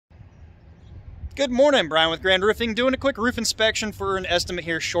Good morning, Brian with Grand Roofing, doing a quick roof inspection for an estimate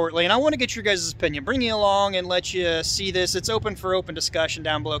here shortly, and I want to get your guys' opinion, bring you along and let you see this. It's open for open discussion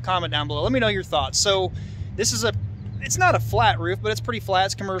down below, comment down below, let me know your thoughts. So this is it's not a flat roof, but it's pretty flat,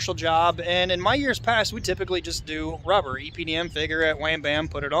 it's a commercial job, and in my years past, we typically just do rubber, EPDM, figure it, wham bam,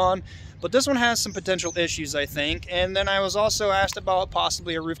 put it on. But this one has some potential issues, I think, and then I was also asked about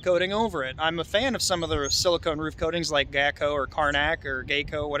possibly a roof coating over it. I'm a fan of some of the silicone roof coatings like Gacco or Carnac or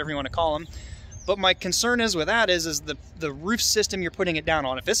Gayco, whatever you want to call them. But my concern is with that is the roof system you're putting it down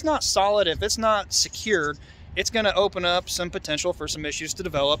on. If it's not solid, if it's not secured, it's going to open up some potential for some issues to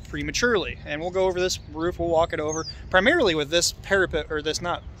develop prematurely. And we'll go over this roof, we'll walk it over, primarily with this parapet, or this,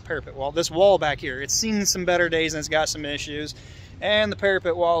 not parapet wall, this wall back here. It's seen some better days and it's got some issues. And the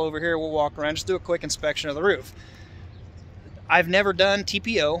parapet wall over here, we'll walk around, just do a quick inspection of the roof. I've never done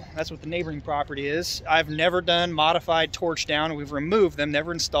TPO, that's what the neighboring property is. I've never done modified torch down. We've removed them,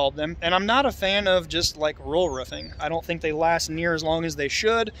 never installed them. And I'm not a fan of just like roll roofing. I don't think they last near as long as they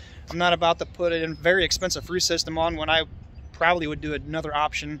should. I'm not about to put a very expensive roof system on when I probably would do another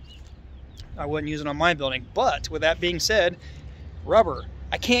option. I wouldn't use it on my building. But with that being said, rubber.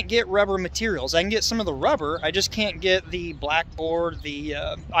 I can't get rubber materials. I can get some of the rubber, I just can't get the black board, the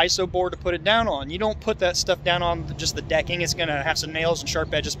ISO board to put it down on. You don't put that stuff down on just the decking. It's gonna have some nails and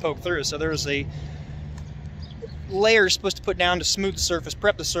sharp edges poke through. So there's a layer supposed to put down to smooth the surface,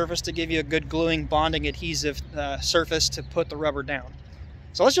 prep the surface to give you a good gluing, bonding, adhesive surface to put the rubber down.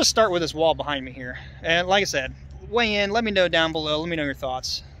 So let's just start with this wall behind me here. And like I said, weigh in, let me know down below, let me know your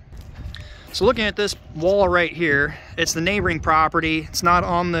thoughts. So looking at this wall right here, it's the neighboring property. It's not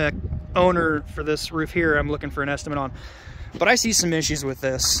on the owner for this roof here I'm looking for an estimate on. But I see some issues with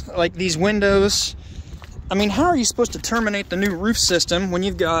this. Like these windows, I mean, how are you supposed to terminate the new roof system when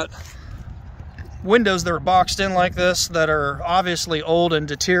you've got windows that are boxed in like this that are obviously old and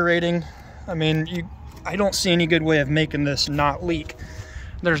deteriorating? I mean, I don't see any good way of making this not leak.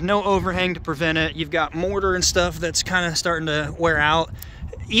 There's no overhang to prevent it. You've got mortar and stuff that's kind of starting to wear out.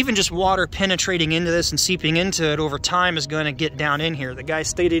 Even just water penetrating into this and seeping into it over time is going to get down in here. The guy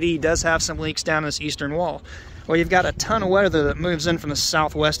stated he does have some leaks down this eastern wall. Well, you've got a ton of weather that moves in from the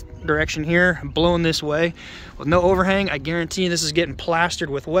southwest direction here, blowing this way. With no overhang, I guarantee this is getting plastered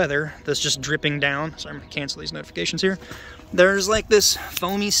with weather that's just dripping down. So I'm going to cancel these notifications here. There's like this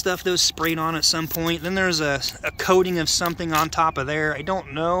foamy stuff that was sprayed on at some point. Then there's a coating of something on top of there. I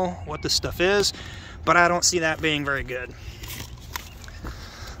don't know what this stuff is, but I don't see that being very good.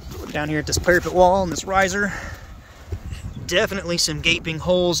 Down here at this parapet wall and this riser, definitely some gaping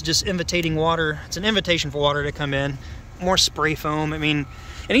holes, just invitating water. It's an invitation for water to come in. More spray foam. I mean,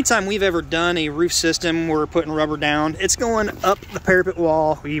 anytime we've ever done a roof system where we're putting rubber down, it's going up the parapet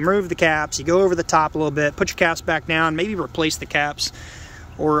wall. You remove the caps, you go over the top a little bit, put your caps back down, maybe replace the caps,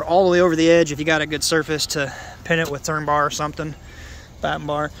 or all the way over the edge if you got a good surface to pin it with turn bar or something, batten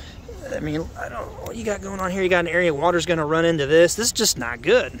bar. I mean, I don't know what you got going on here. You got an area water's going to run into this. This is just not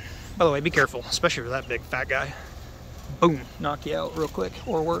good. By the way, be careful, especially for that big fat guy. Boom, knock you out real quick,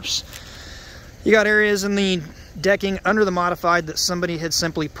 or worse. You got areas in the decking under the modified that somebody had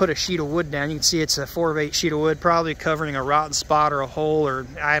simply put a sheet of wood down. You can see it's a 4/8 sheet of wood, probably covering a rotten spot or a hole, or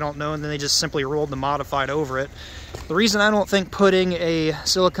I don't know, and then they just simply rolled the modified over it. The reason I don't think putting a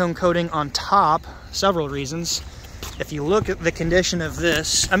silicone coating on top, several reasons. If you look at the condition of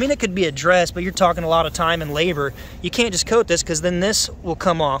this, I mean, it could be addressed, but you're talking a lot of time and labor. You can't just coat this because then this will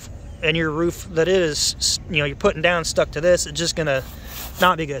come off and your roof that is, you know, you're putting down stuck to this, it's just gonna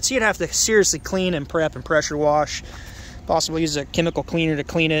not be good. So you'd have to seriously clean and prep and pressure wash, possibly use a chemical cleaner to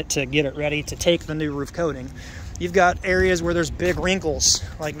clean it to get it ready to take the new roof coating. You've got areas where there's big wrinkles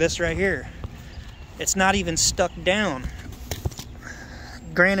like this right here. It's not even stuck down.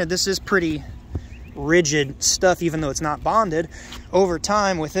 Granted, this is pretty rigid stuff, even though it's not bonded. Over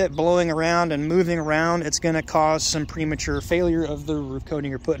time, with it blowing around and moving around, it's going to cause some premature failure of the roof coating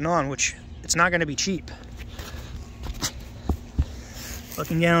you're putting on, which it's not going to be cheap.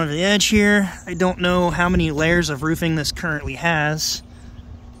 Looking down to the edge here, I don't know how many layers of roofing this currently has.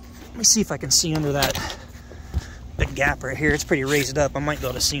 Let me see if I can see under that big gap right here. It's pretty raised up. I might be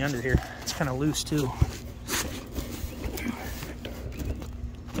able to see under here. It's kind of loose too.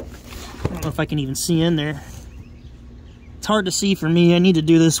 I don't know if I can even see in there. It's hard to see for me. I need to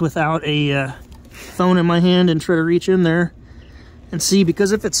do this without a phone in my hand and try to reach in there and see,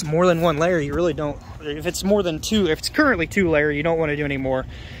 because if it's more than one layer, you really don't. If it's more than two, if it's currently 2 layer, you don't want to do any more.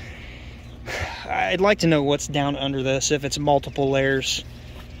 I'd like to know what's down under this, if it's multiple layers.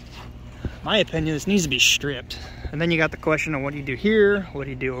 My opinion, this needs to be stripped. And then you got the question of what do you do here, what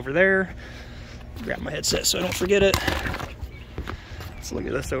do you do over there. Grab my headset so I don't forget it. Let's look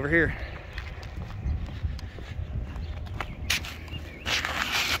at this over here.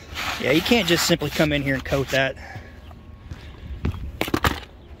 Yeah, you can't just simply come in here and coat that.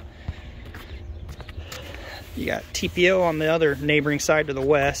 You got TPO on the other neighboring side to the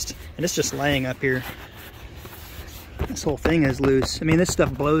west, and it's just laying up here. This whole thing is loose. I mean, this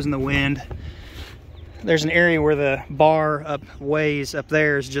stuff blows in the wind. There's an area where the bar up ways up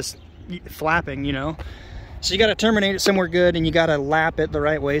there is just flapping, you know. So you got to terminate it somewhere good, and you got to lap it the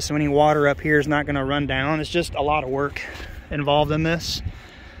right way so any water up here is not going to run down. It's just a lot of work involved in this,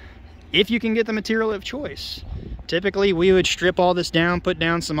 if you can get the material of choice. Typically, we would strip all this down, put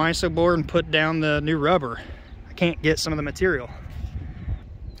down some iso board, and put down the new rubber. I can't get some of the material.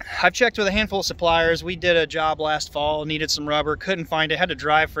 I've checked with a handful of suppliers. We did a job last fall, needed some rubber, couldn't find it, had to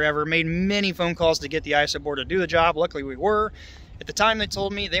drive forever, made many phone calls to get the iso board to do the job. Luckily we were. At the time they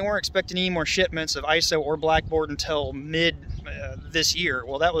told me they weren't expecting any more shipments of iso or blackboard until mid this year.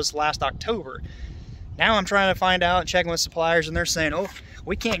 Well, that was last October. Now I'm trying to find out, checking with suppliers, and they're saying, oh,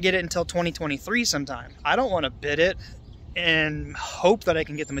 we can't get it until 2023 sometime. I don't want to bid it and hope that I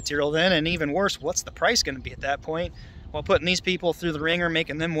can get the material then, and even worse, what's the price going to be at that point? While putting these people through the ringer,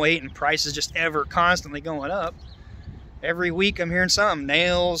 making them wait, and prices just ever constantly going up. Every week I'm hearing something.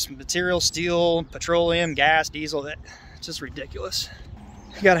 Nails, material, steel, petroleum, gas, diesel. It's just ridiculous.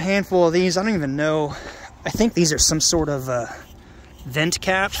 I got a handful of these. I don't even know. I think these are some sort of vent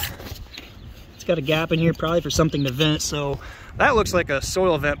cap. It's got a gap in here probably for something to vent. So that looks like a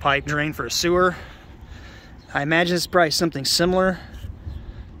soil vent pipe drain for a sewer. I imagine it's probably something similar.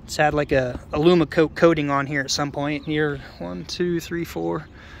 It's had like a Alumacoat coating on here at some point. Here, 1, 2, 3, 4,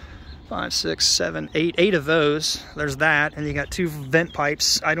 5, 6, 7, 8. 8 of those. There's that, and you got 2 vent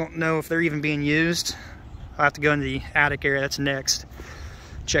pipes. I don't know if they're even being used. I'll have to go into the attic area. That's next.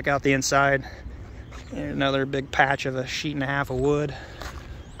 Check out the inside. And another big patch of a 1.5 sheet of wood.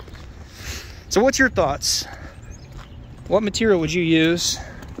 So what's your thoughts? What material would you use?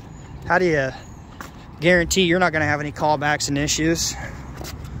 How do you guarantee you're not going to have any callbacks and issues?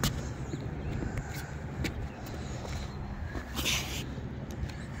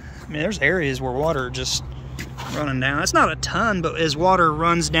 I mean, there's areas where water just running down. It's not a ton, but as water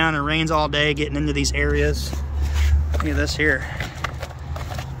runs down and rains all day, getting into these areas. Look at this here.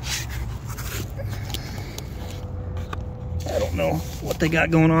 I don't know what they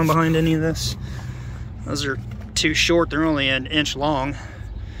got going on behind any of this. Those are too short. They're only 1 inch long.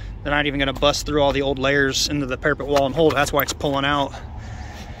 They're not even going to bust through all the old layers into the parapet wall and hold it. That's why it's pulling out.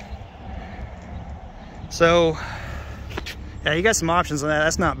 So yeah, you got some options on that.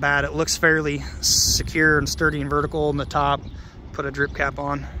 That's not bad. It looks fairly secure and sturdy and vertical in the top. Put a drip cap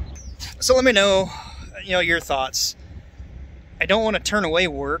on. So let me know, your thoughts. I don't want to turn away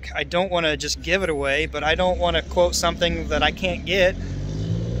work. I don't want to just give it away, but I don't want to quote something that I can't get,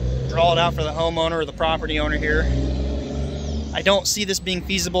 draw it out for the homeowner or the property owner here. I don't see this being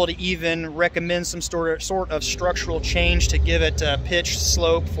feasible to even recommend some sort of structural change to give it a pitch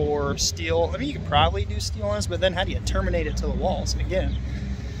slope for steel. I mean, you could probably do steel on this, but then how do you terminate it to the walls? And again,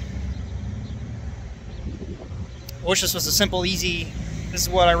 I wish this was a simple, easy, this is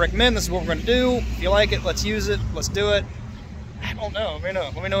what I recommend, this is what we're going to do. If you like it, let's use it, let's do it. I don't know.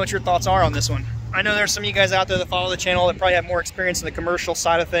 Let me know what your thoughts are on this one. I know there's some of you guys out there that follow the channel that probably have more experience in the commercial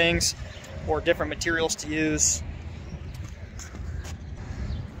side of things or different materials to use.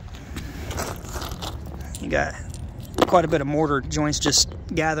 You got quite a bit of mortar joints just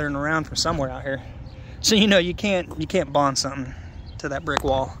gathering around from somewhere out here. So you can't bond something to that brick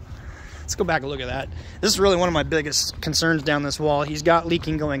wall. Let's go back and look at that. This is really one of my biggest concerns down this wall. He's got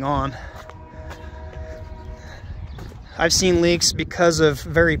leaking going on. I've seen leaks because of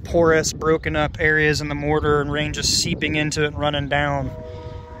very porous, broken up areas in the mortar and rain just seeping into it and running down.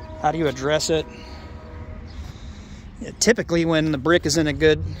 How do you address it? Typically when the brick is in a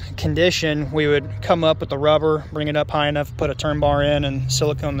good condition, we would come up with the rubber, bring it up high enough, put a turn bar in and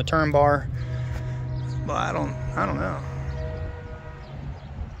silicone the turn bar. But I don't know.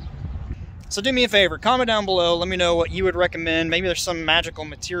 So do me a favor, comment down below, let me know what you would recommend. Maybe there's some magical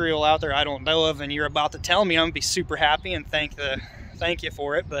material out there I don't know of and you're about to tell me. I'm gonna be super happy and thank you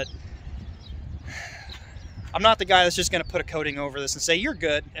for it, but I'm not the guy that's just going to put a coating over this and say you're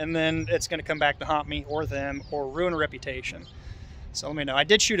good, and then it's going to come back to haunt me or them or ruin a reputation. So let me know. I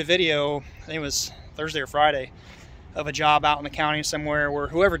did shoot a video, I think it was Thursday or Friday, of a job out in the county somewhere where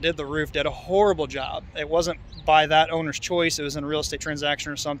whoever did the roof did a horrible job. It wasn't by that owner's choice. It was in a real estate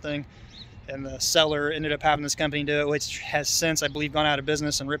transaction or something, and the seller ended up having this company do it, which has since, I believe, gone out of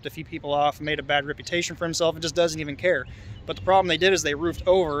business and ripped a few people off and made a bad reputation for himself and just doesn't even care. But the problem they did is they roofed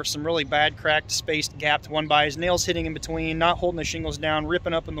over some really bad, cracked, spaced, gapped one by his nails hitting in between, not holding the shingles down,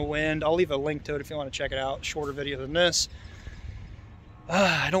 ripping up in the wind. I'll leave a link to it if you want to check it out. Shorter video than this.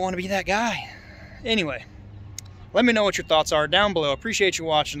 I don't want to be that guy. Anyway, let me know what your thoughts are down below. Appreciate you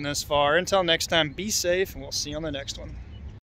watching this far. Until next time, be safe, and we'll see you on the next one.